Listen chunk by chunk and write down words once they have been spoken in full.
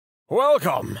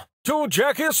Welcome to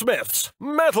Jackie Smith's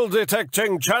metal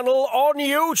detecting channel on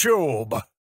YouTube.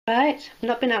 Right, I've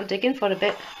not been out digging for a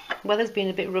bit. Weather's been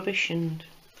a bit rubbish and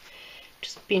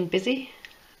just been busy.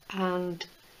 And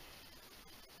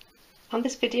on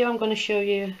this video I'm going to show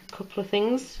you a couple of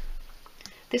things.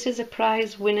 This is a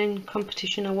prize winning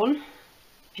competition I won.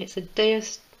 It's a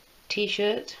Deus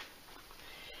t-shirt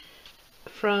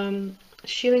from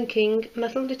Shilling King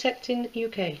Metal Detecting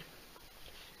UK.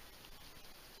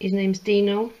 His name's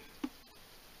Dino.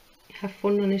 Have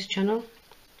fun on his channel.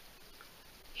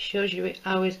 He shows you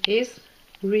how it is,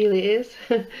 really is.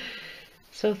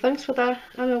 So thanks for that.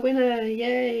 I'm a winner,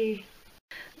 yay!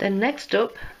 Then next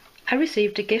up, I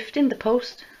received a gift in the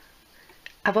post.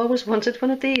 I've always wanted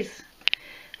one of these.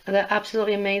 They're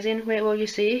absolutely amazing. Wait while you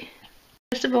see.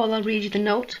 First of all, I'll read you the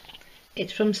note.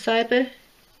 It's from Cyber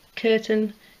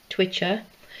Curtain Twitcher.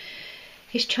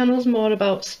 His channel's more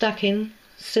about stacking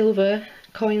silver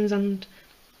coins, and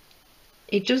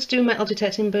he does do metal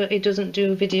detecting, but he doesn't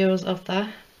do videos of that.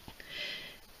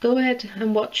 Go ahead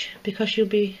and watch, because you'll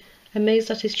be amazed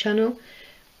at his channel.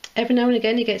 Every now and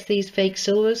again he gets these fake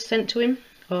silvers sent to him,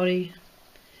 or he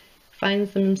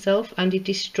finds them himself and he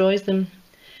destroys them.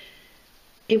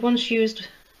 He once used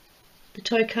the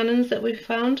toy cannons that we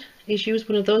found. He's used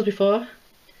one of those before.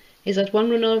 He's had one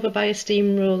run over by a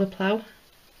steamroller plough.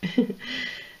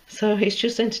 So it's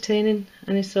just entertaining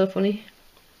and it's so funny.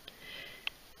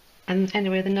 And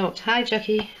anyway, the note. Hi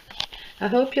Jackie, I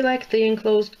hope you like the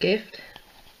enclosed gift.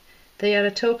 They are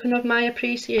a token of my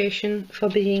appreciation for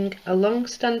being a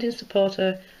long-standing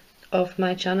supporter of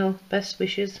my channel. Best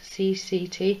wishes,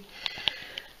 CCT.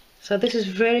 So this is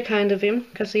very kind of him,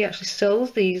 because he actually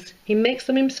sells these. He makes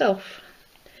them himself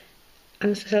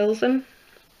and sells them.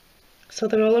 So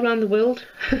they're all around the world.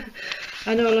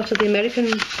 I know a lot of the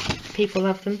American people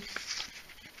have them.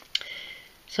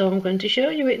 So I'm going to show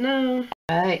you it now.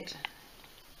 Right.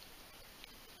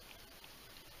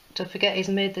 Don't forget he's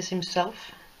made this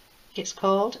himself. It's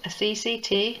called a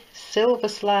CCT Silver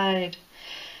Slide.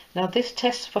 Now this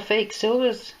tests for fake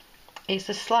silvers. It's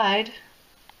a slide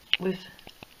with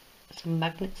some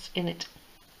magnets in it.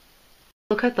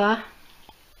 Look at that.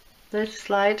 There's the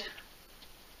slide.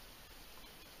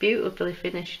 Beautifully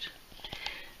finished.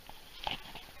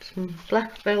 Some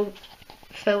black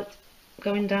felt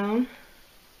going down.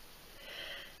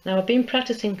 Now I've been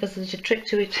practicing because there's a trick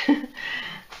to it.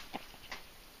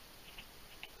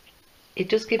 It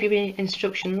does give you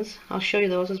instructions. I'll show you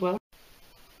those as well.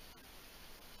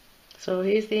 So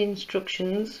here's the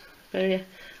instructions, very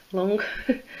long.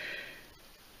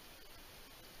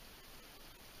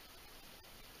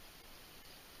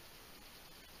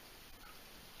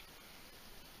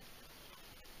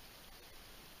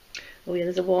 Oh yeah,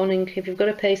 there's a warning. If you've got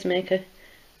a pacemaker,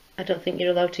 I don't think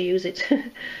you're allowed to use it.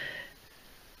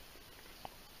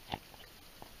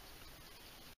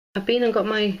 I've been and got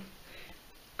my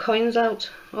coins out,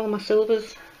 all my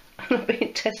silvers, and I've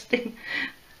been testing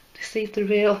to see if they're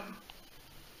real.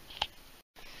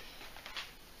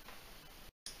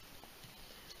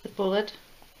 The bullet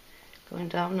going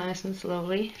down nice and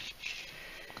slowly.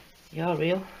 You're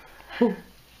real.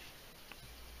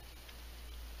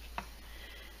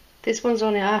 This one's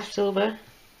only half silver.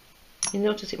 You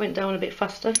notice it went down a bit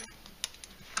faster.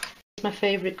 It's my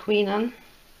favourite Queen Anne.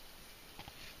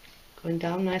 Going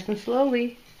down nice and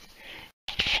slowly.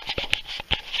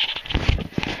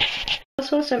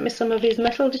 Also sent me some of his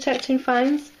metal detecting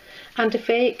finds and a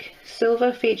fake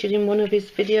silver featured in one of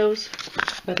his videos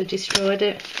where they destroyed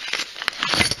it.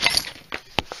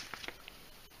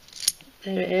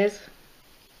 There it is.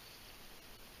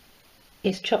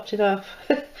 He's chopped it off.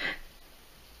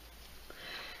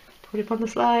 Put it on the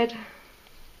slide.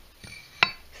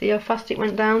 See how fast it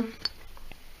went down?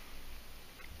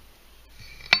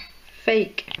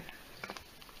 Fake.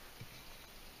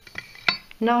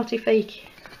 Naughty fake.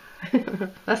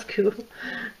 That's cool.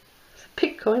 It's a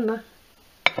big coin there.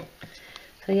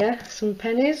 So yeah, some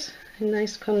pennies in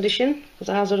nice condition, because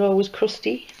ours are always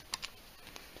crusty.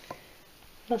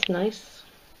 That's nice.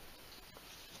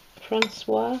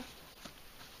 Francois.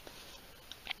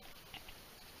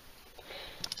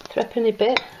 Threepenny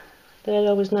bit. They're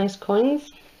always nice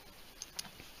coins.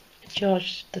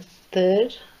 George the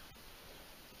Third.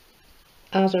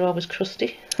 Ours are always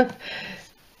crusty.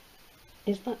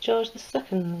 Is that George the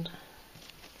Second?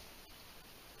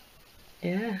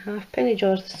 Yeah, halfpenny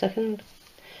George the Second.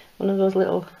 One of those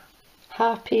little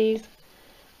harpies.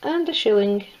 And a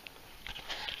shilling.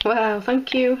 Wow,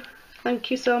 thank you.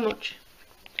 Thank you so much.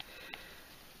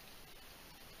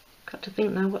 Got to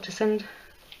think now what to send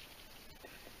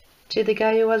to the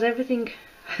guy who has everything.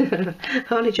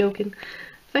 Only joking.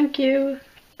 Thank you.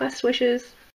 Best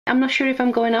wishes. I'm not sure if I'm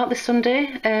going out this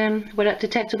Sunday. We're at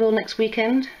Detectable next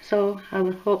weekend, so I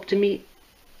will hope to meet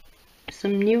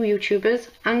some new YouTubers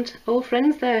and old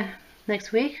friends there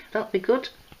next week. That'll be good.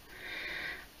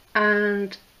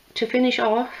 And to finish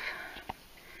off,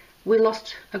 we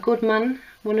lost a good man,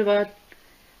 one of our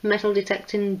metal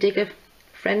detecting digger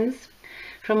friends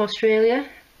from Australia,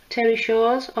 Terry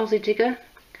Shaw's Aussie digger.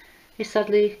 He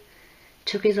sadly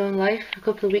took his own life a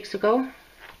couple of weeks ago,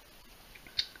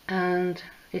 and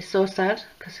it's so sad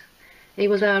because he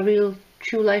was our real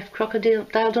true life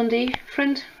Crocodile Dundee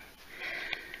friend.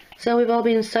 So we've all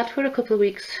been sad for a couple of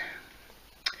weeks.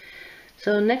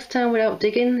 So next time we're out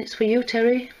digging, it's for you,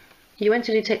 Terry. You went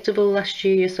to Detectable last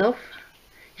year yourself.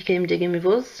 You came digging with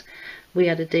us. We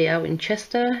had a day out in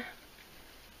Chester.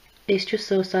 It's just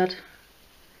so sad.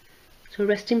 So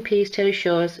rest in peace, Terry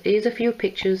Shores. Here's a few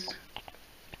pictures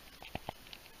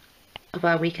of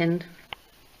our weekend.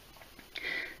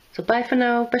 So bye for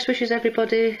now. Best wishes,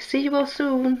 everybody. See you all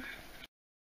soon.